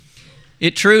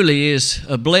It truly is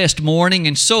a blessed morning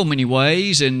in so many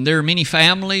ways, and there are many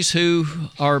families who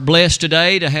are blessed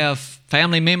today to have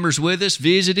family members with us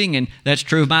visiting, and that's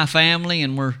true of my family,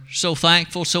 and we're so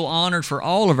thankful, so honored for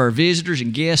all of our visitors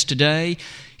and guests today.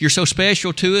 You're so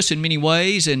special to us in many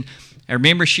ways, and our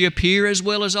membership here, as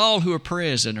well as all who are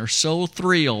present, are so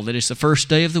thrilled that it's the first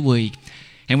day of the week,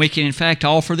 and we can in fact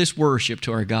offer this worship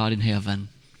to our God in heaven.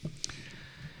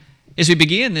 As we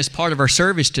begin this part of our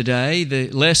service today, the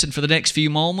lesson for the next few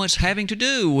moments having to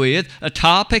do with a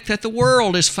topic that the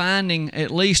world is finding at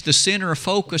least the center of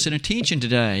focus and attention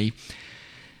today.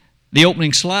 The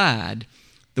opening slide,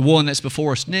 the one that's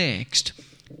before us next,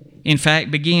 in fact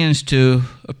begins to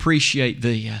appreciate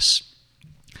this.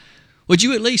 Would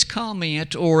you at least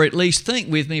comment or at least think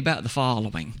with me about the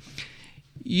following?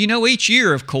 You know, each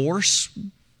year, of course,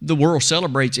 the world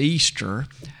celebrates Easter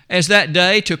as that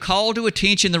day to call to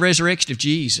attention the resurrection of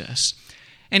Jesus.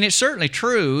 And it's certainly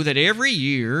true that every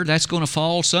year that's going to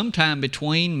fall sometime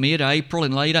between mid-April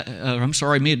and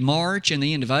mid-March and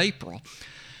the end of April.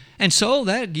 And so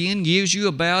that again gives you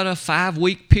about a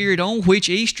 5-week period on which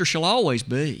Easter shall always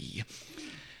be.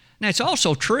 Now it's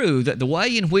also true that the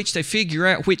way in which they figure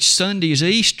out which Sunday is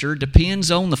Easter depends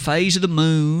on the phase of the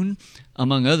moon,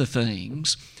 among other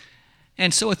things.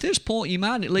 And so at this point, you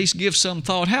might at least give some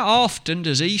thought, how often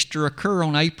does Easter occur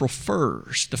on April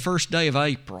 1st, the first day of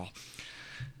April?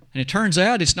 And it turns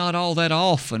out it's not all that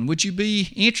often. Would you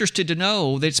be interested to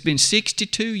know that it's been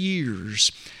 62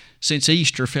 years since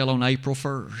Easter fell on April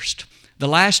 1st? The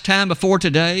last time before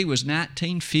today was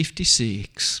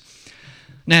 1956.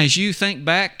 Now, as you think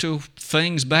back to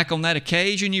things back on that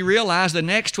occasion, you realize the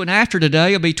next one after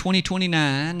today will be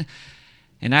 2029,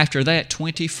 and after that,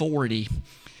 2040.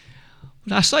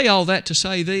 But I say all that to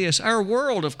say this. Our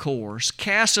world, of course,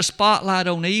 casts a spotlight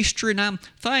on Easter, and I'm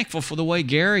thankful for the way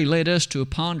Gary led us to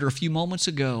ponder a few moments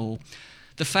ago.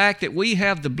 The fact that we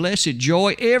have the blessed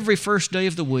joy every first day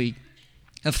of the week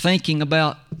of thinking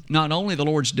about not only the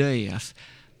Lord's death,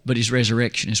 but His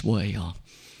resurrection as well.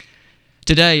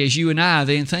 Today, as you and I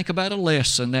then think about a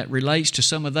lesson that relates to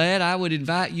some of that, I would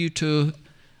invite you to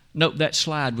note that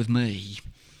slide with me.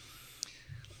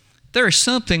 There is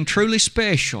something truly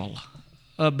special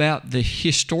about the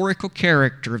historical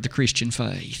character of the Christian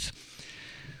faith.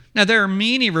 Now, there are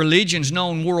many religions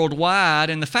known worldwide,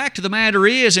 and the fact of the matter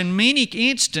is, in many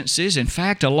instances, in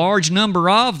fact, a large number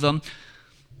of them,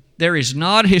 there is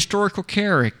not a historical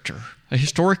character, a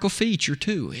historical feature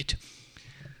to it.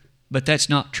 But that's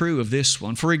not true of this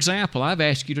one. For example, I've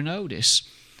asked you to notice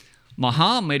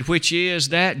Muhammad, which is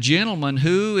that gentleman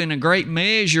who, in a great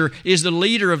measure, is the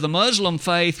leader of the Muslim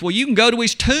faith. Well, you can go to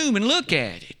his tomb and look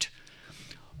at it.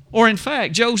 Or in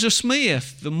fact, Joseph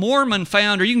Smith, the Mormon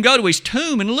founder, you can go to his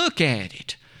tomb and look at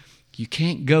it. You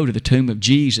can't go to the tomb of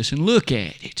Jesus and look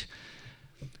at it.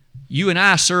 You and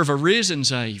I serve a risen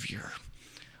Savior.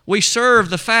 We serve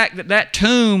the fact that that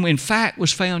tomb, in fact,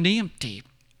 was found empty.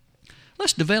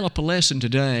 Let's develop a lesson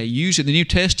today using the New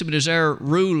Testament as our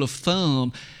rule of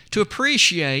thumb to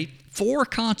appreciate 4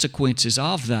 consequences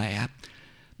of that.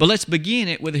 But let's begin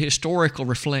it with a historical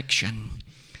reflection.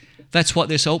 That's what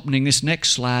this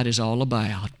next slide is all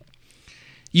about.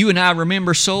 You and I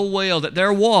remember so well that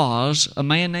there was a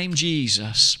man named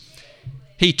Jesus.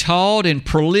 He taught in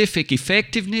prolific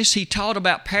effectiveness. He taught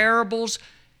about parables,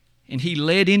 and He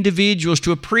led individuals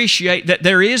to appreciate that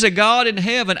there is a God in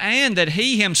heaven and that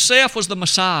He Himself was the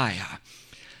Messiah.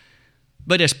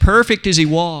 But as perfect as He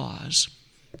was,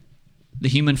 the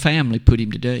human family put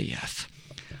Him to death.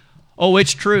 Oh,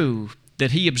 it's true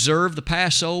that He observed the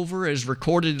Passover as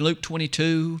recorded in Luke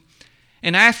 22.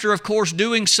 And after, of course,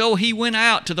 doing so, He went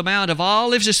out to the Mount of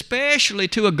Olives, especially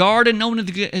to a garden known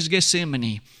as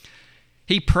Gethsemane.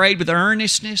 He prayed with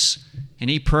earnestness,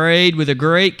 and He prayed with a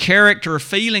great character of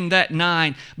feeling that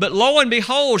night. But lo and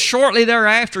behold, shortly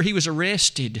thereafter, He was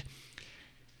arrested.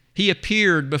 He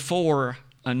appeared before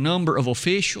a number of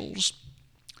officials,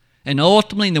 and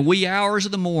ultimately in the wee hours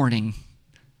of the morning,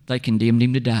 they condemned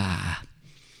Him to die.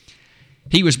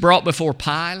 He was brought before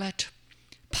Pilate.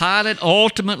 Pilate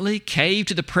ultimately caved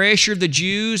to the pressure of the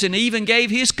Jews and even gave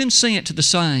his consent to the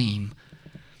same.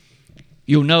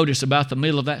 You'll notice about the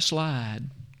middle of that slide.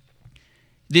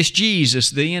 This Jesus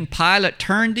then, Pilate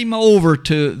turned Him over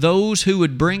to those who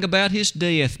would bring about His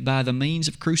death by the means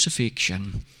of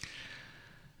crucifixion.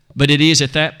 But it is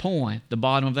at that point, the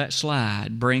bottom of that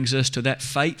slide brings us to that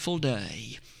fateful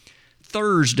day.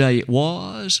 Thursday it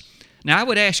was. Now, I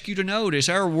would ask you to notice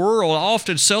our world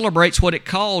often celebrates what it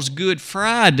calls Good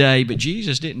Friday, but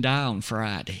Jesus didn't die on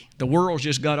Friday. The world's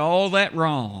just got all that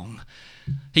wrong.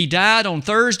 He died on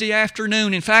Thursday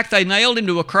afternoon. In fact, they nailed him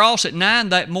to a cross at 9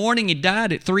 that morning. He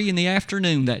died at 3 in the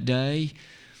afternoon that day.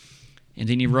 And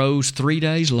then he rose 3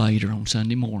 days later on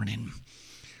Sunday morning.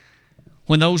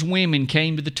 When those women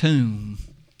came to the tomb,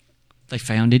 they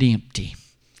found it empty.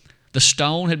 The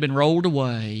stone had been rolled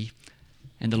away,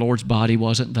 and the Lord's body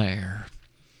wasn't there.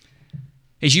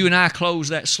 As you and I close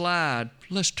that slide,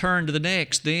 let's turn to the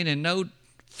next then and note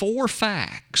 4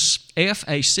 facts,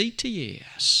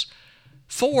 F-A-C-T-S.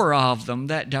 4 of them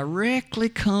that directly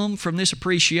come from this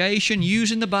appreciation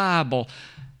using the Bible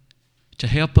to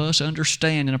help us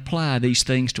understand and apply these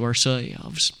things to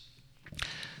ourselves.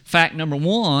 Fact number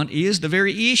 1 is the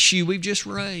very issue we've just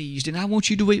raised, and I want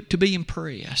you to be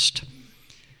impressed.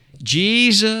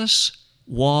 Jesus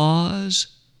was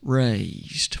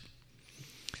raised.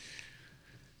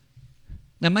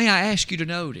 Now, may I ask you to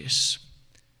notice,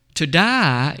 to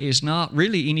die is not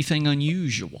really anything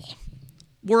unusual.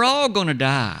 We're all going to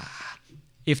die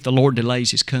if the Lord delays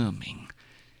His coming.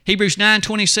 Hebrews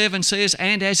 9:27 says,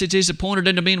 "And as it is appointed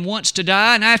unto men once to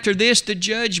die, and after this the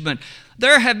judgment."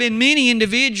 There have been many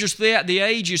individuals throughout the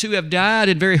ages who have died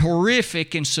in very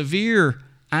horrific and severe,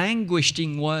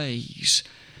 anguishing ways.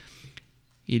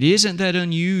 It isn't that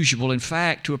unusual, in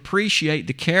fact, to appreciate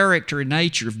the character and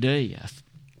nature of death.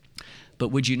 But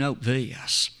would you note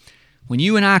this? When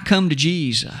you and I come to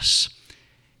Jesus,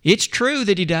 it's true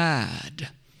that He died,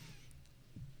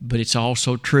 but it's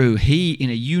also true He,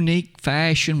 in a unique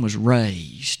fashion, was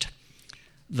raised.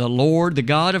 The Lord, the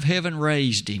God of heaven,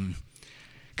 raised Him.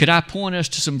 Could I point us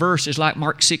to some verses like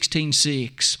Mark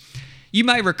 16:6? You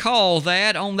may recall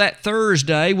that on that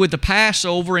Thursday, with the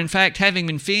Passover, in fact, having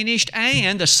been finished,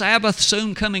 and the Sabbath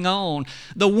soon coming on,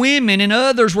 the women and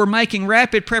others were making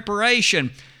rapid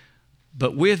preparation.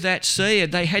 But with that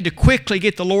said, they had to quickly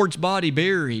get the Lord's body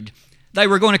buried. They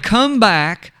were going to come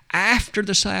back after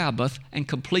the Sabbath and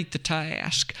complete the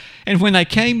task. And when they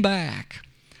came back,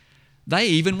 they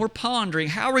even were pondering,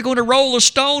 how are we going to roll the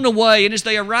stone away? And as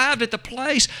they arrived at the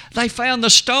place, they found the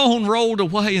stone rolled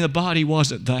away and the body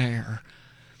wasn't there.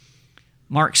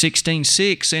 Mark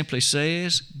 16:6 simply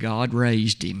says, God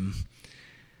raised Him.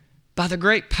 By the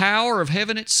great power of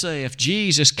heaven itself,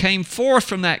 Jesus came forth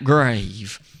from that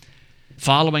grave.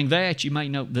 Following that, you may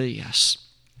note this.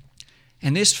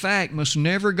 And this fact must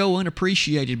never go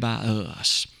unappreciated by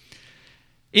us.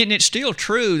 Isn't it still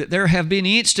true that there have been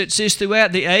instances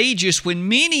throughout the ages when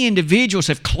many individuals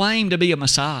have claimed to be a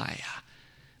Messiah?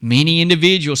 Many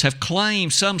individuals have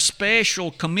claimed some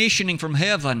special commissioning from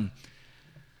heaven.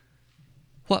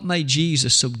 What made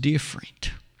Jesus so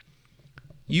different?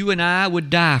 You and I would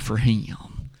die for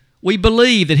Him. We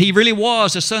believe that He really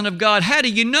was the Son of God. How do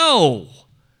you know?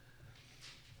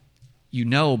 You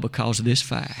know because of this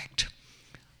fact.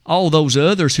 All those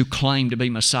others who claimed to be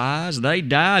messiahs, they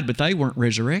died, but they weren't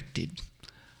resurrected.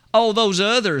 All those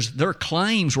others, their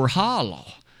claims were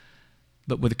hollow.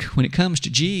 But when it comes to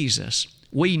Jesus,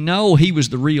 we know He was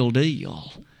the real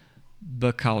deal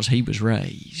because He was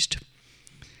raised.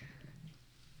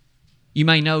 You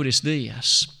may notice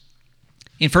this.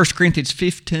 In 1 Corinthians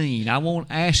 15, I won't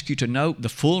ask you to note the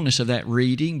fullness of that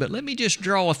reading, but let me just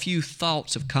draw a few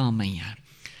thoughts of comment.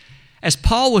 As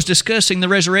Paul was discussing the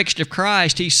resurrection of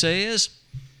Christ, he says,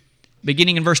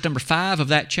 beginning in verse number 5 of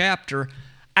that chapter,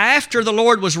 after the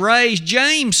Lord was raised,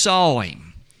 James saw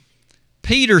Him.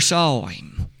 Peter saw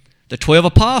Him. The 12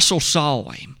 apostles saw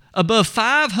Him. Above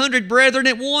 500 brethren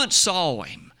at once saw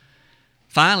Him.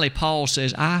 Finally, Paul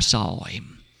says, I saw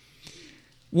Him.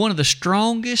 One of the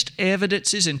strongest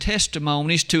evidences and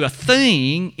testimonies to a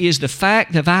thing is the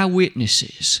fact of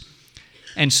eyewitnesses.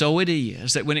 And so it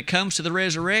is that when it comes to the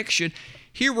resurrection,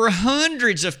 here were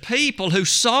hundreds of people who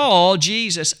saw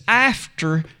Jesus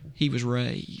after He was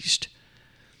raised.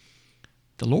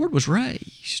 The Lord was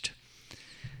raised.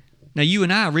 Now you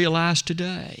and I realize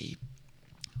today,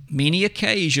 many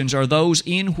occasions are those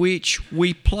in which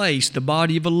we place the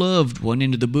body of a loved one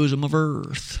into the bosom of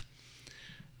earth.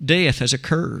 Death has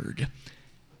occurred.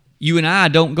 You and I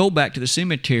don't go back to the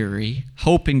cemetery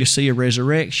hoping to see a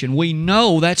resurrection. We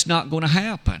know that's not going to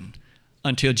happen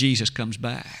until Jesus comes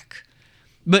back.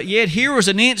 But yet here was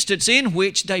an instance in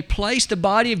which they placed the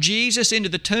body of Jesus into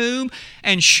the tomb,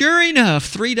 and sure enough,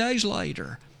 3 days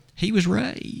later, He was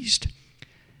raised.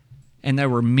 And there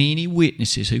were many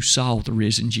witnesses who saw the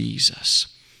risen Jesus.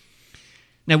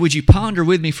 Now would you ponder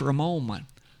with me for a moment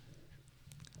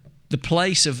the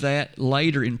place of that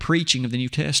later in preaching of the New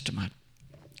Testament?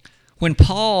 When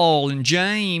Paul and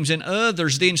James and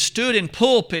others then stood in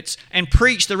pulpits and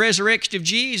preached the resurrection of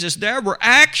Jesus, there were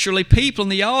actually people in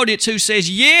the audience who says,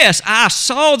 yes, I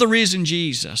saw the risen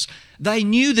Jesus. They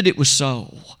knew that it was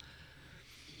so.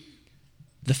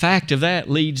 The fact of that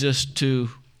leads us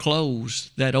to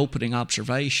close that opening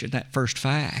observation, that first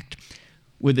fact,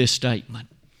 with this statement.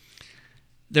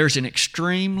 There's an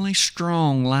extremely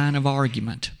strong line of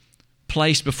argument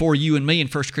placed before you and me in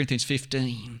 1 Corinthians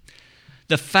 15.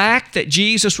 The fact that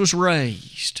Jesus was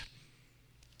raised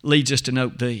leads us to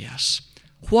note this.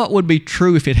 What would be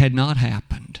true if it had not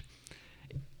happened?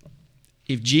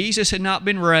 If Jesus had not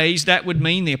been raised, that would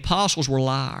mean the apostles were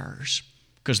liars,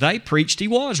 because they preached He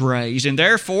was raised. And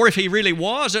therefore, if He really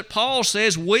wasn't, Paul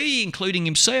says we, including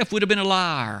himself, would have been a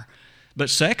liar. But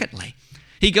secondly,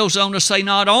 he goes on to say,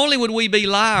 not only would we be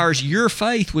liars, your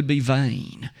faith would be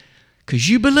vain, because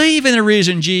you believe in the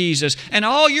risen Jesus, and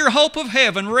all your hope of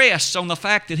heaven rests on the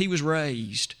fact that He was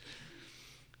raised.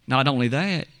 Not only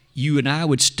that, you and I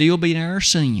would still be in our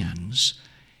sins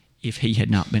if He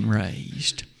had not been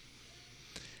raised.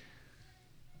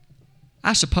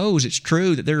 I suppose it's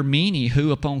true that there are many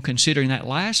who, upon considering that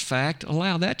last fact,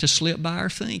 allow that to slip by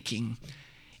our thinking.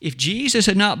 If Jesus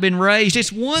had not been raised,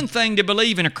 it's one thing to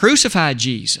believe in a crucified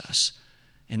Jesus,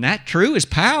 and that true is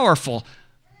powerful,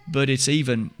 but it's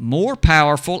even more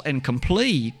powerful and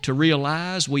complete to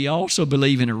realize we also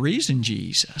believe in a risen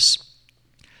Jesus.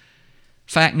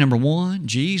 Fact number one,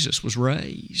 Jesus was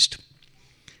raised.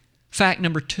 Fact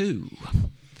number two,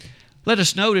 let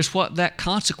us notice what that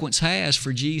consequence has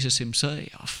for Jesus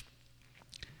Himself.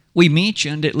 We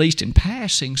mentioned, at least in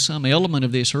passing, some element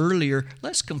of this earlier.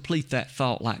 Let's complete that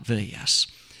thought like this.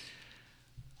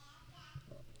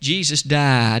 Jesus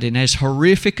died, and as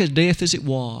horrific a death as it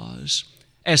was,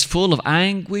 as full of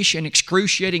anguish and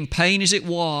excruciating pain as it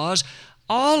was,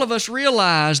 all of us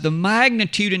realize the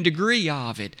magnitude and degree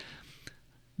of it.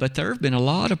 But there have been a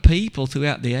lot of people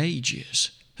throughout the ages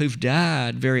who've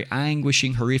died very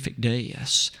anguishing, horrific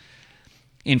deaths.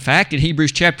 In fact, in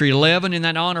Hebrews chapter 11, in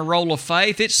that honor roll of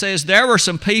faith, it says there were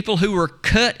some people who were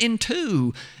cut in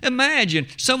two. Imagine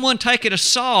someone taking a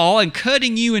saw and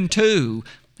cutting you in two,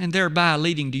 and thereby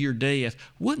leading to your death.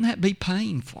 Wouldn't that be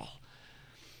painful?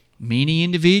 Many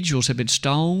individuals have been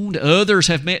stoned. Others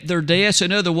have met their deaths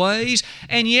in other ways.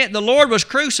 And yet the Lord was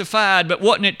crucified. But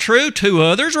wasn't it true? Two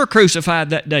others were crucified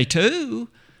that day too.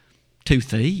 Two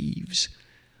thieves.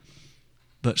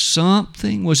 But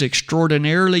something was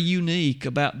extraordinarily unique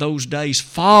about those days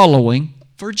following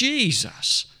for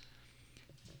Jesus.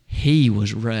 He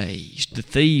was raised. The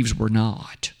thieves were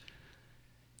not.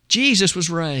 Jesus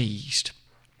was raised.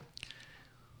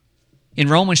 In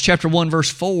Romans chapter 1,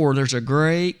 verse 4, there's a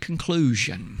great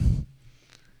conclusion.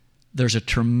 There's a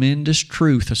tremendous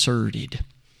truth asserted.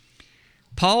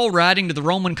 Paul, writing to the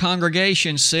Roman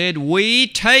congregation, said, we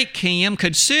take Him,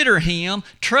 consider Him,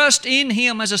 trust in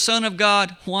Him as a Son of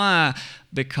God. Why?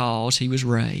 Because He was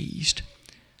raised.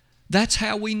 That's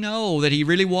how we know that He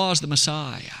really was the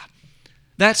Messiah.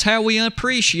 That's how we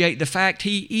appreciate the fact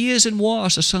He is and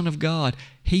was the Son of God.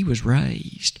 He was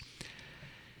raised.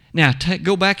 Now,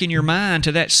 go back in your mind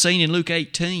to that scene in Luke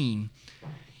 18.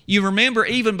 You remember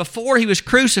even before He was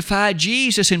crucified,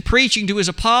 Jesus, in preaching to His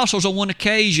apostles on one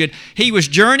occasion, He was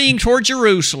journeying toward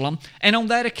Jerusalem, and on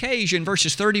that occasion,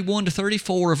 verses 31 to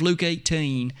 34 of Luke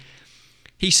 18,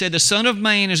 He said, the Son of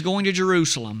Man is going to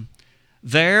Jerusalem.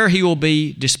 There He will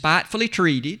be despitefully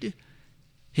treated.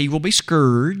 He will be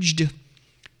scourged.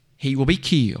 He will be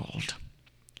killed.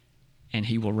 And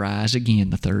He will rise again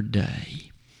the third day.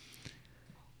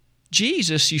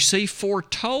 Jesus, you see,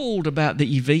 foretold about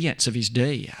the events of His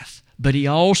death, but He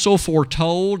also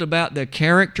foretold about the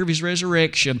character of His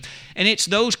resurrection. And it's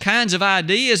those kinds of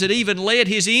ideas that even led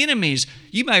His enemies.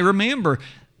 You may remember,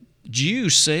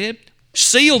 Jews said,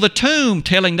 seal the tomb,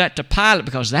 telling that to Pilate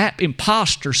because that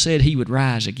impostor said He would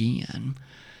rise again.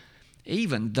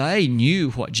 Even they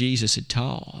knew what Jesus had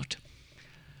taught.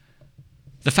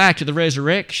 The fact of the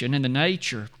resurrection and the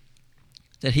nature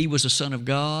that He was the Son of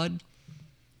God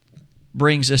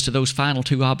brings us to those final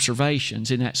two observations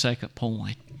in that second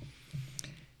point.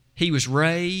 He was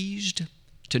raised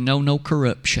to know no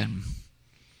corruption.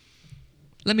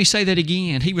 Let me say that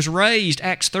again. He was raised,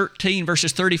 Acts 13,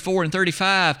 verses 34 and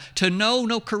 35, to know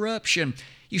no corruption.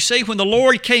 You see, when the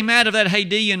Lord came out of that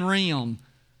Hadean realm,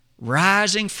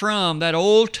 rising from that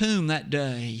old tomb that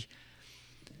day,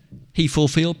 He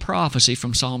fulfilled prophecy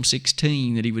from Psalm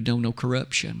 16 that He would know no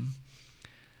corruption.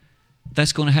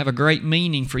 That's going to have a great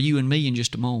meaning for you and me in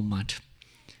just a moment.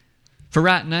 For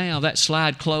right now, that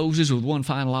slide closes with one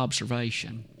final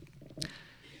observation.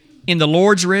 In the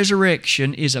Lord's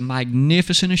resurrection is a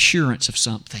magnificent assurance of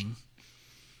something.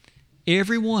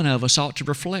 Every one of us ought to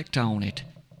reflect on it.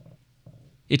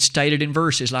 It's stated in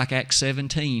verses like Acts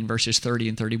 17, verses 30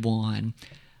 and 31.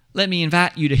 Let me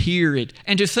invite you to hear it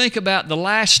and to think about the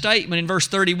last statement in verse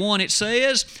 31. It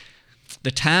says,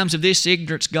 The times of this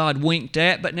ignorance God winked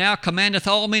at, but now commandeth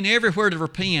all men everywhere to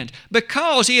repent,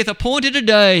 because he hath appointed a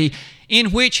day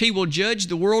in which he will judge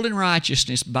the world in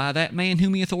righteousness by that man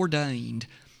whom he hath ordained,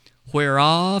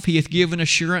 whereof he hath given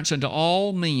assurance unto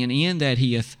all men, in that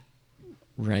he hath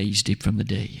raised him from the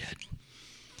dead.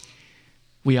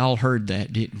 We all heard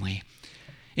that, didn't we?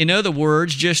 In other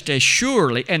words, just as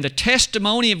surely, and the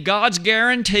testimony of God's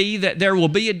guarantee that there will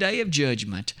be a day of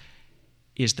judgment,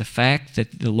 is the fact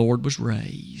that the Lord was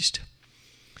raised.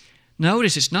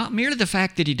 Notice, it's not merely the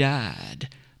fact that he died,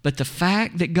 but the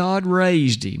fact that God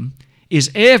raised him is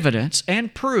evidence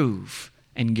and proof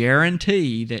and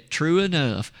guarantee that, true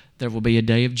enough, there will be a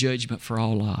day of judgment for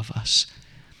all of us.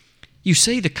 You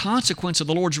see, the consequence of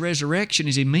the Lord's resurrection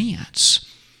is immense.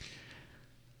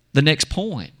 The next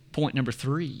point, point number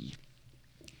 3,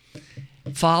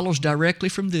 follows directly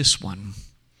from this one,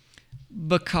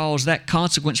 because that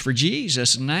consequence for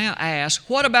Jesus now asks,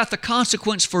 what about the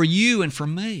consequence for you and for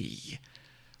me?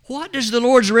 What does the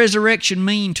Lord's resurrection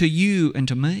mean to you and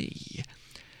to me?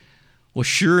 Well,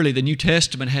 surely the New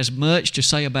Testament has much to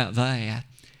say about that.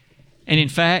 And in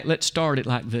fact, let's start it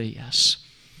like this.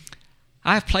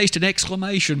 I've placed an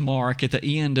exclamation mark at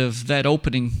the end of that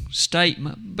opening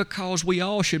statement because we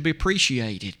all should be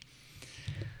appreciated.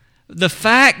 The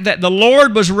fact that the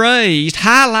Lord was raised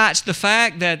highlights the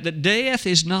fact that the death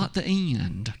is not the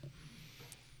end.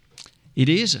 It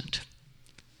isn't.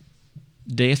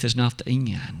 Death is not the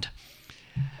end.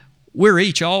 We're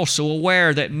each also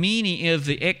aware that many of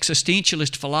the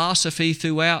existentialist philosophy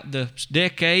throughout the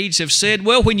decades have said,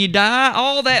 well, when you die,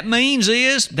 all that means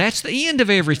is that's the end of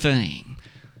everything.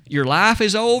 Your life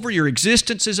is over, your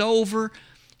existence is over,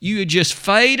 you just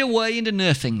fade away into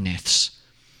nothingness.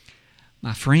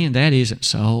 My friend, that isn't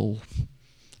so.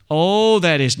 Oh,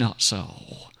 that is not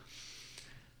so.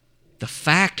 The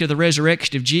fact of the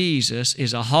resurrection of Jesus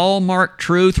is a hallmark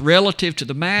truth relative to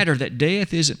the matter that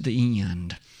death isn't the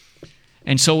end.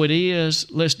 And so it is.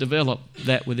 Let's develop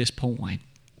that with this point.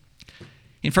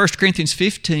 In 1 Corinthians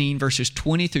 15, verses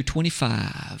 20 through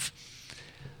 25,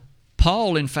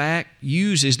 Paul, in fact,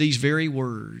 uses these very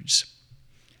words.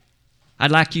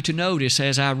 I'd like you to notice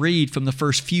as I read from the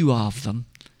first few of them.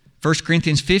 1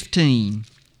 Corinthians 15,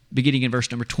 beginning in verse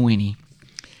number 20.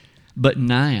 But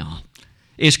now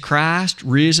is Christ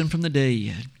risen from the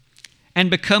dead, and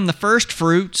become the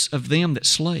firstfruits of them that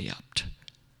slept.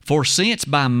 For since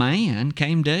by man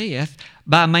came death,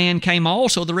 by man came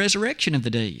also the resurrection of the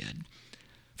dead.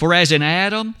 For as in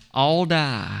Adam all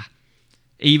die,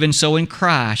 even so in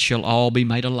Christ shall all be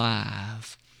made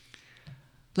alive.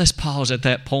 Let's pause at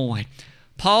that point.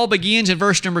 Paul begins in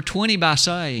verse number 20 by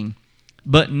saying,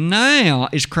 but now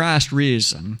is Christ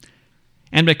risen,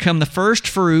 and become the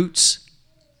firstfruits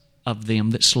of them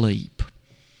that sleep.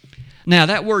 Now,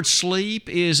 that word sleep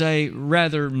is a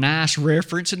rather nice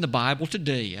reference in the Bible to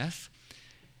death.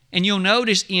 And you'll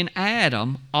notice in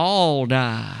Adam, all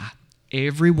die,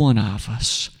 every one of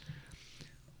us.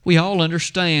 We all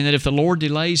understand that if the Lord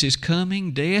delays His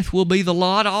coming, death will be the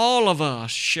lot all of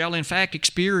us shall in fact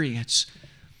experience.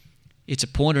 It's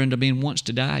appointed unto men once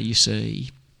to die, you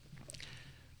see.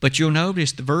 But you'll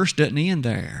notice the verse doesn't end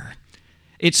there.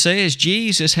 It says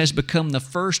Jesus has become the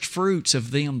firstfruits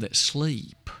of them that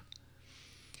sleep.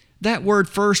 That word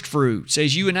firstfruits,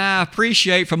 as you and I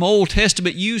appreciate from Old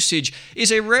Testament usage,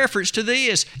 is a reference to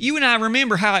this. You and I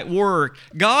remember how it worked.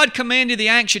 God commanded the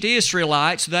ancient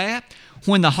Israelites that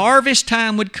when the harvest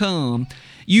time would come,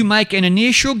 you make an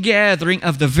initial gathering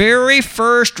of the very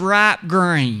first ripe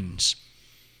grains.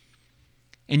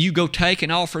 And you go take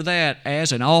and offer that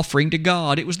as an offering to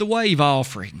God. It was the wave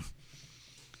offering.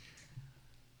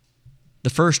 The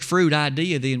first fruit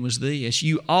idea then was this.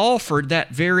 You offered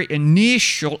that very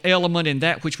initial element in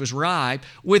that which was ripe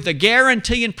with the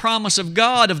guarantee and promise of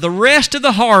God of the rest of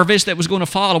the harvest that was going to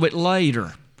follow it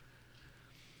later.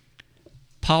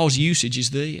 Paul's usage is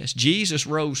this. Jesus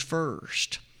rose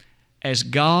first as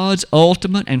God's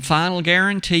ultimate and final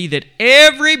guarantee that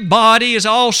everybody is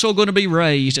also going to be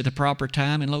raised at the proper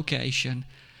time and location.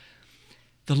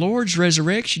 The Lord's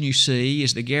resurrection, you see,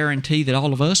 is the guarantee that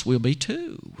all of us will be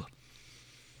too.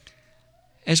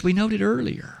 As we noted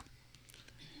earlier,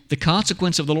 the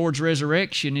consequence of the Lord's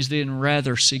resurrection is then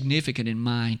rather significant and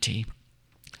mighty.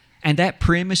 And that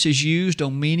premise is used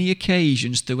on many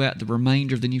occasions throughout the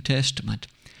remainder of the New Testament.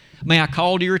 May I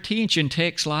call to your attention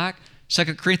texts like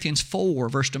 2 Corinthians 4,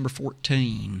 verse number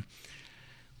 14.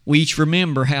 We each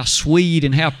remember how sweet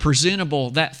and how presentable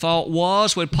that thought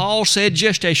was when Paul said,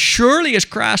 just as surely as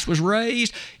Christ was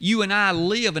raised, you and I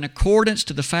live in accordance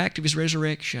to the fact of His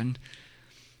resurrection.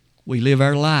 We live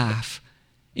our life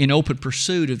in open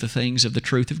pursuit of the things of the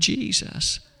truth of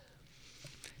Jesus.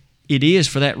 It is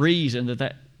for that reason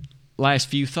that last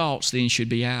few thoughts then should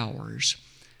be ours.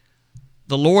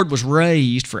 The Lord was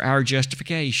raised for our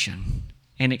justification,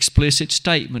 an explicit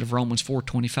statement of Romans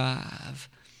 4:25.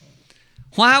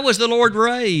 Why was the Lord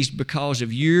raised? Because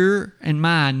of your and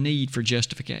my need for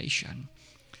justification.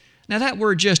 Now that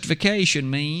word justification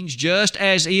means just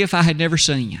as if I had never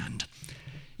sinned.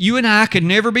 You and I could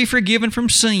never be forgiven from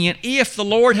sin if the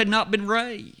Lord had not been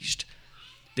raised.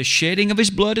 The shedding of His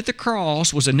blood at the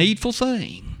cross was a needful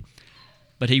thing,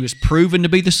 but He was proven to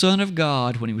be the Son of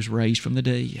God when He was raised from the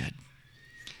dead.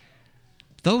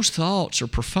 Those thoughts are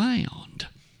profound.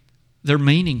 They're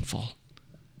meaningful.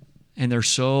 And they're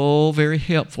so very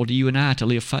helpful to you and I to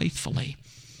live faithfully.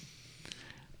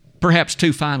 Perhaps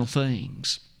two final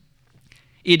things.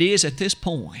 It is at this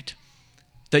point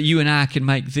that you and I can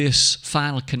make this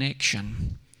final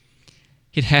connection.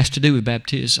 It has to do with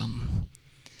baptism.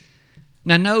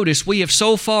 Now notice, we have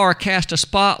so far cast a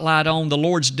spotlight on the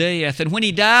Lord's death, and when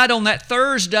He died on that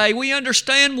Thursday, we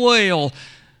understand well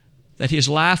that His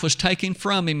life was taken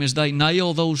from Him as they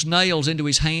nailed those nails into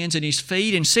His hands and His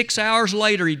feet, and 6 hours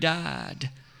later He died.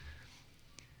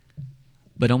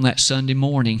 But on that Sunday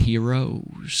morning He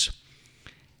arose.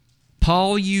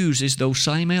 Paul uses those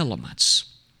same elements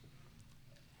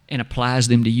and applies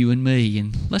them to you and me.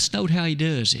 And let's note how he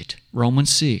does it.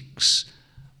 Romans 6,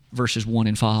 verses 1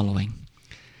 and following.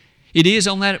 It is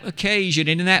on that occasion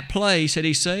and in that place that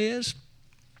he says,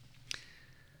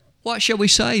 "What shall we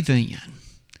say then?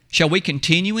 Shall we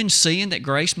continue in sin that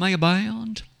grace may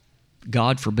abound?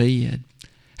 God forbid.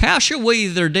 How shall we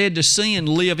that are dead to sin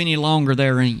live any longer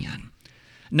therein?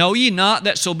 Know ye not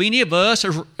that so many of us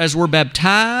as were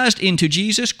baptized into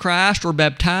Jesus Christ were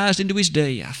baptized into His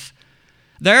death?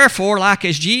 Therefore, like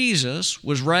as Jesus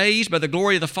was raised by the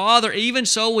glory of the Father, even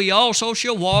so we also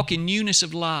shall walk in newness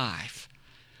of life."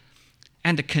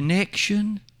 And the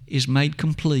connection is made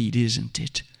complete, isn't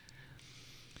it?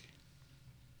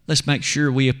 Let's make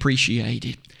sure we appreciate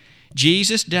it.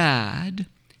 Jesus died,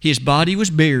 His body was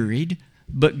buried,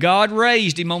 but God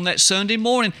raised Him on that Sunday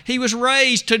morning. He was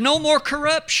raised to no more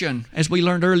corruption, as we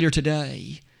learned earlier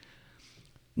today.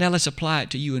 Now let's apply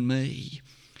it to you and me.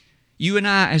 You and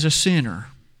I as a sinner,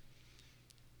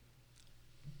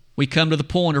 we come to the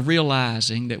point of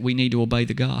realizing that we need to obey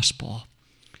the gospel.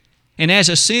 And as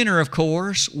a sinner, of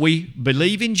course, we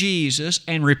believe in Jesus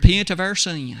and repent of our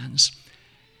sins.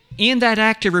 In that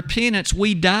act of repentance,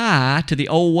 we die to the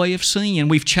old way of sin.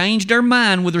 We've changed our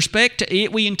mind with respect to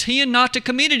it. We intend not to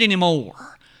commit it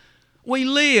anymore. We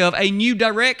live a new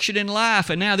direction in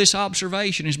life, and now this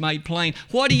observation is made plain.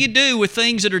 What do you do with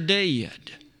things that are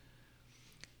dead?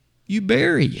 You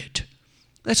bury it.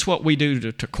 That's what we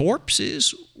do to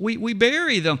corpses. We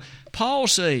bury them. Paul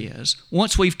says,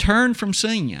 once we've turned from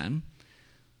sin,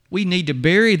 we need to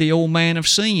bury the old man of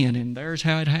sin, and there's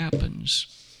how it happens.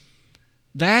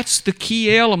 That's the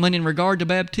key element in regard to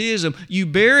baptism. You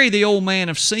bury the old man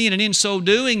of sin, and in so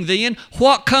doing, then,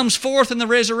 what comes forth in the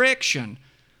resurrection?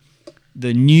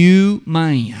 The new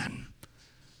man.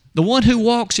 The one who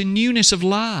walks in newness of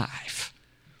life.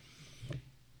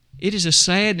 It is a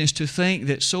sadness to think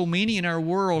that so many in our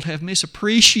world have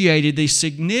misappreciated the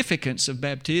significance of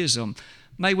baptism.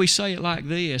 May we say it like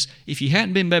this: if you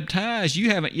hadn't been baptized,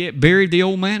 you haven't yet buried the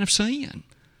old man of sin.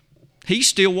 He's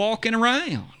still walking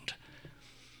around.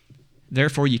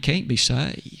 Therefore, you can't be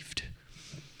saved.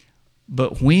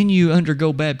 But when you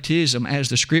undergo baptism, as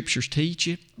the Scriptures teach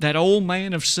it, that old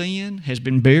man of sin has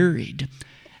been buried.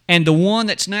 And the one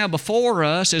that's now before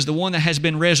us is the one that has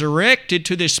been resurrected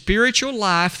to this spiritual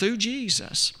life through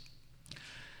Jesus.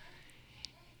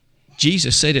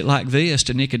 Jesus said it like this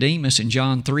to Nicodemus in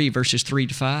John 3, verses 3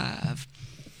 to 5.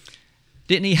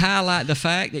 Didn't He highlight the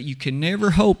fact that you can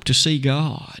never hope to see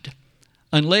God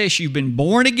unless you've been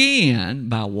born again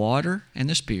by water and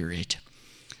the Spirit?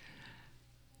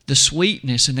 The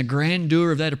sweetness and the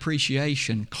grandeur of that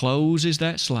appreciation closes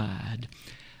that slide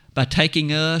by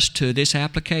taking us to this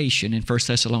application in 1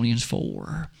 Thessalonians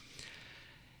 4.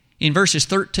 In verses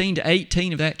 13 to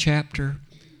 18 of that chapter,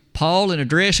 Paul, in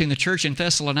addressing the church in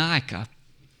Thessalonica,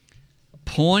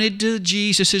 pointed to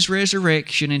Jesus'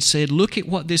 resurrection and said, look at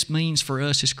what this means for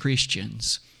us as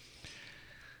Christians.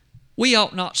 We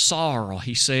ought not sorrow,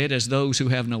 he said, as those who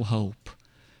have no hope.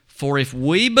 For if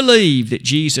we believe that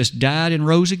Jesus died and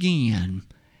rose again,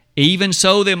 even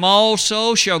so them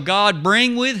also shall God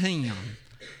bring with Him.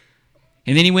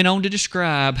 And then he went on to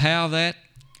describe how that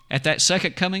at that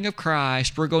second coming of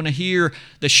Christ, we're going to hear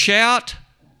the shout,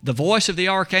 the voice of the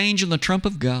archangel, and the trump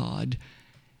of God,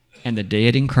 and the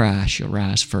dead in Christ shall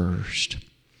rise first.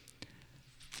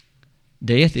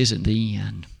 Death isn't the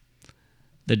end.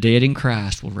 The dead in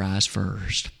Christ will rise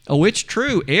first. Oh, it's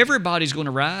true. Everybody's going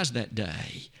to rise that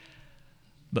day.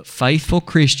 But faithful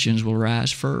Christians will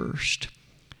rise first.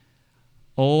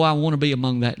 Oh, I want to be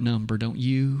among that number, don't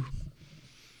you?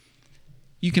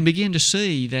 You can begin to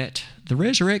see that the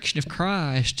resurrection of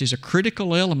Christ is a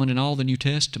critical element in all the New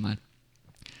Testament.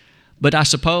 But I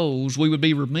suppose we would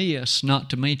be remiss not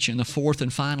to mention the fourth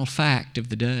and final fact of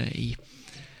the day.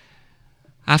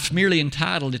 I've merely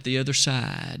entitled it The Other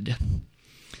Side.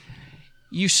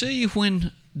 You see,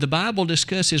 when the Bible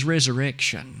discusses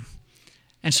resurrection,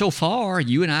 and so far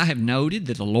you and I have noted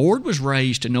that the Lord was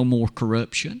raised to no more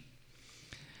corruption,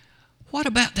 what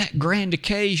about that grand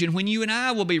occasion when you and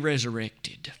I will be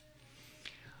resurrected?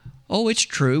 Oh, it's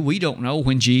true, we don't know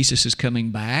when Jesus is coming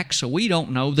back, so we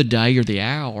don't know the day or the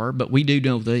hour, but we do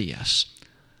know this.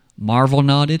 Marvel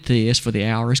not at this, for the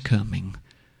hour is coming,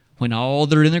 when all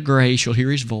that are in the grave shall hear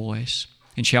His voice,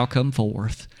 and shall come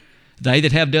forth. They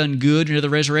that have done good unto the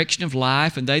resurrection of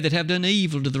life, and they that have done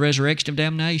evil to the resurrection of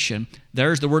damnation.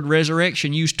 There's the word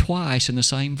resurrection used twice in the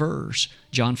same verse,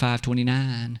 John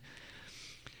 5:29.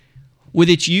 With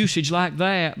its usage like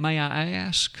that, may I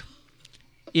ask,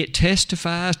 it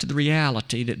testifies to the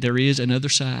reality that there is another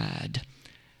side.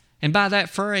 And by that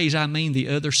phrase, I mean the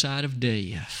other side of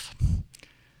death.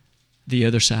 The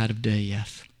other side of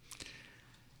death.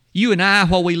 You and I,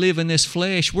 while we live in this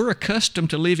flesh, we're accustomed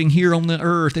to living here on the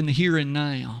earth in the here and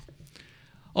now.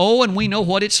 Oh, and we know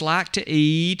what it's like to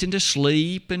eat and to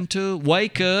sleep and to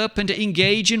wake up and to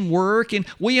engage in work, and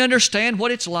we understand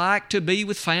what it's like to be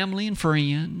with family and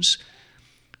friends.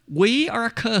 We are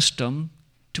accustomed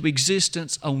to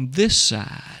existence on this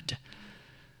side.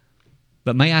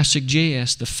 But may I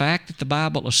suggest the fact that the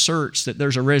Bible asserts that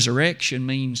there's a resurrection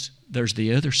means there's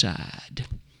the other side.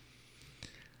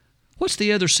 What's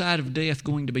the other side of death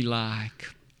going to be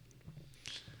like?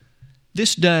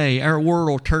 This day, our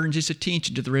world turns its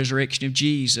attention to the resurrection of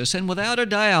Jesus, and without a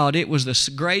doubt, it was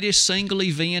the greatest single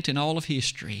event in all of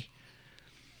history.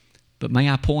 But may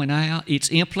I point out, its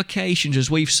implications,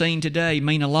 as we've seen today,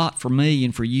 mean a lot for me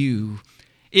and for you.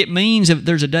 It means that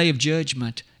there's a day of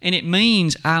judgment, and it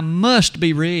means I must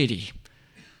be ready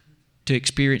to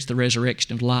experience the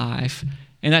resurrection of life.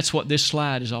 And that's what this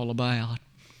slide is all about.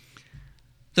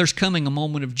 There's coming a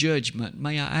moment of judgment.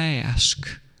 May I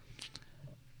ask,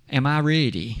 am I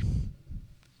ready?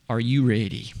 Are you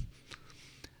ready?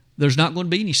 There's not going to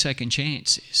be any second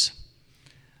chances.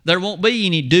 There won't be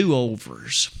any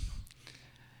do-overs.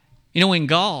 You know, in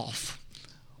golf,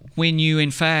 when you,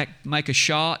 in fact, make a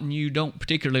shot and you don't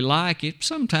particularly like it,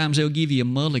 sometimes they'll give you a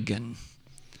mulligan.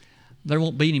 There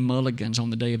won't be any mulligans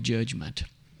on the day of judgment.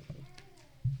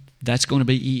 That's going to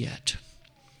be it.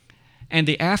 And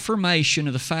the affirmation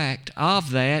of the fact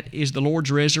of that is the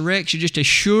Lord's resurrection. Just as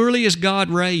surely as God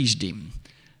raised Him,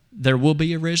 there will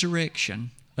be a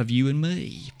resurrection of you and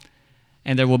me.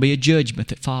 And there will be a judgment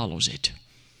that follows it.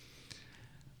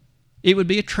 It would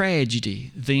be a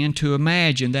tragedy then to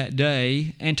imagine that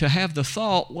day and to have the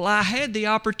thought, well, I had the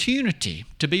opportunity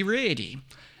to be ready.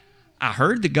 I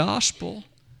heard the gospel.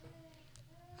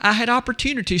 I had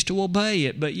opportunities to obey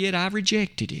it, but yet I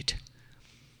rejected it.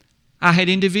 I had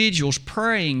individuals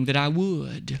praying that I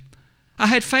would. I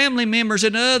had family members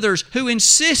and others who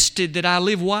insisted that I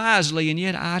live wisely, and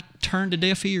yet I turned a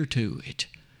deaf ear to it.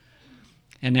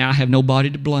 And now I have nobody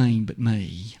to blame but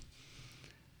me.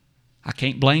 I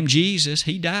can't blame Jesus.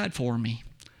 He died for me.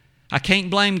 I can't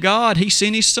blame God. He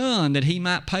sent His Son that He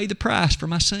might pay the price for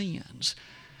my sins.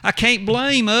 I can't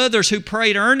blame others who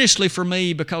prayed earnestly for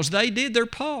me because they did their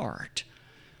part.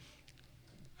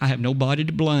 I have nobody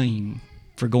to blame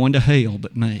for going to hell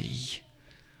but me.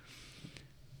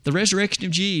 The resurrection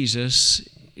of Jesus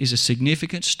is a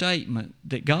significant statement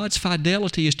that God's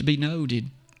fidelity is to be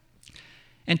noted.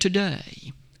 And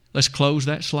today, let's close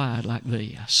that slide like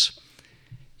this.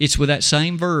 It's with that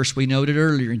same verse we noted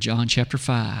earlier in John chapter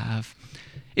 5.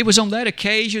 It was on that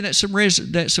occasion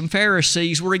that some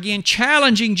Pharisees were again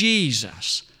challenging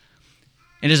Jesus.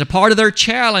 And as a part of their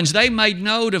challenge, they made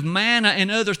note of manna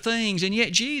and other things. And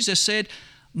yet Jesus said,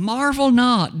 marvel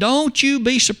not, don't you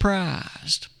be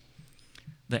surprised.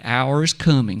 The hour is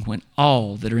coming when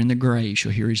all that are in the grave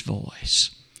shall hear His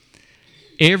voice.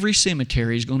 Every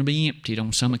cemetery is going to be emptied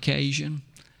on some occasion.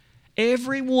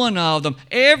 Every one of them,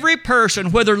 every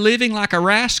person, whether living like a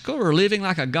rascal or living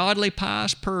like a godly,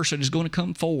 pious person, is going to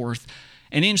come forth.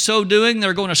 And in so doing,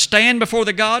 they're going to stand before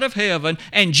the God of heaven,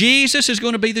 and Jesus is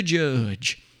going to be the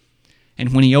judge.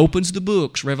 And when He opens the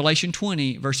books, Revelation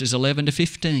 20, verses 11 to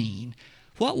 15,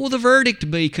 what will the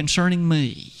verdict be concerning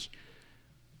me?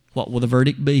 What will the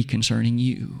verdict be concerning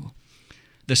you?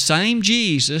 the same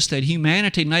Jesus that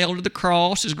humanity nailed to the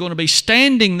cross is going to be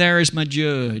standing there as my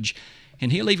judge.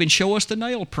 And He'll even show us the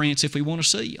nail prints if we want to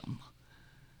see them.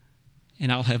 And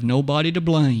I'll have nobody to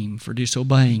blame for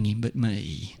disobeying Him but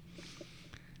me.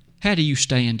 How do you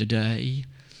stand today?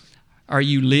 Are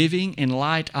you living in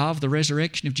light of the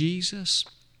resurrection of Jesus?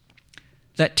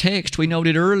 That text we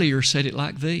noted earlier said it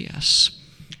like this.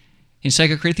 In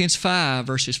 2 Corinthians 5,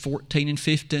 verses 14 and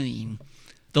 15,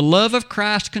 the love of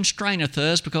Christ constraineth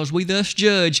us, because we thus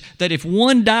judge that if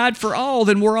one died for all,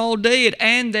 then we're all dead,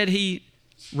 and that He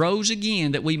rose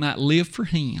again, that we might live for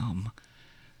Him.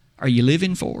 Are you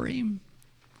living for Him?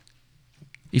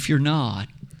 If you're not,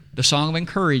 the song of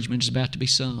encouragement is about to be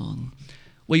sung.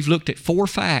 We've looked at 4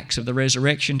 facts of the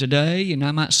resurrection today, and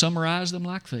I might summarize them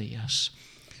like this.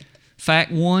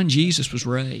 Fact 1, Jesus was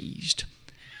raised.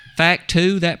 Fact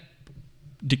 2, that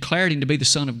declared Him to be the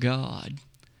Son of God.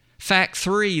 Fact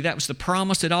 3, that was the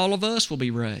promise that all of us will be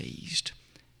raised.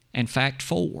 And fact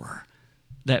 4,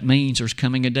 that means there's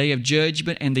coming a day of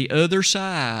judgment, and the other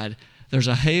side, there's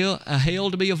a hell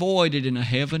to be avoided and a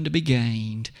heaven to be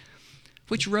gained.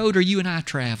 Which road are you and I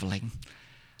traveling?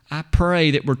 I pray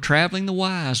that we're traveling the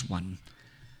wise one.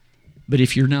 But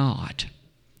if you're not,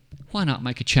 why not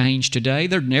make a change today?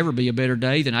 There'd never be a better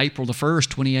day than April the 1st,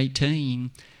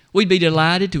 2018. We'd be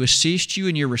delighted to assist you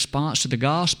in your response to the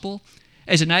gospel.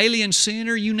 As an alien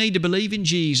sinner, you need to believe in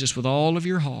Jesus with all of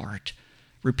your heart.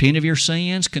 Repent of your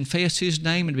sins, confess His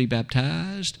name, and be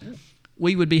baptized.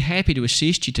 We would be happy to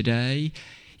assist you today.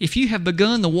 If you have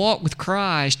begun the walk with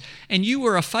Christ and you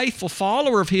were a faithful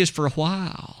follower of His for a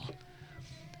while,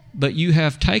 but you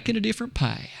have taken a different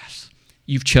path,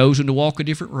 you've chosen to walk a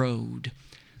different road,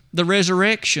 the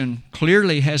resurrection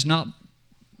clearly has not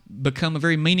become a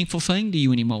very meaningful thing to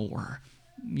you anymore.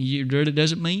 It really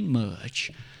doesn't mean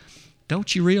much.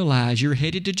 Don't you realize you're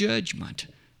headed to judgment?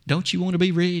 Don't you want to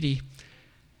be ready?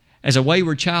 As a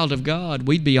wayward child of God,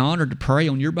 we'd be honored to pray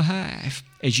on your behalf.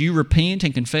 As you repent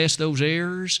and confess those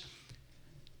errors,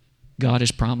 God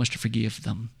has promised to forgive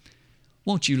them.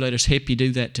 Won't you let us help you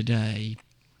do that today?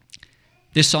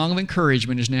 This song of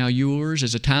encouragement is now yours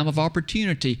as a time of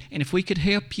opportunity, and if we could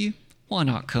help you, why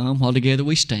not come while together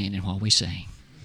we stand and while we sing?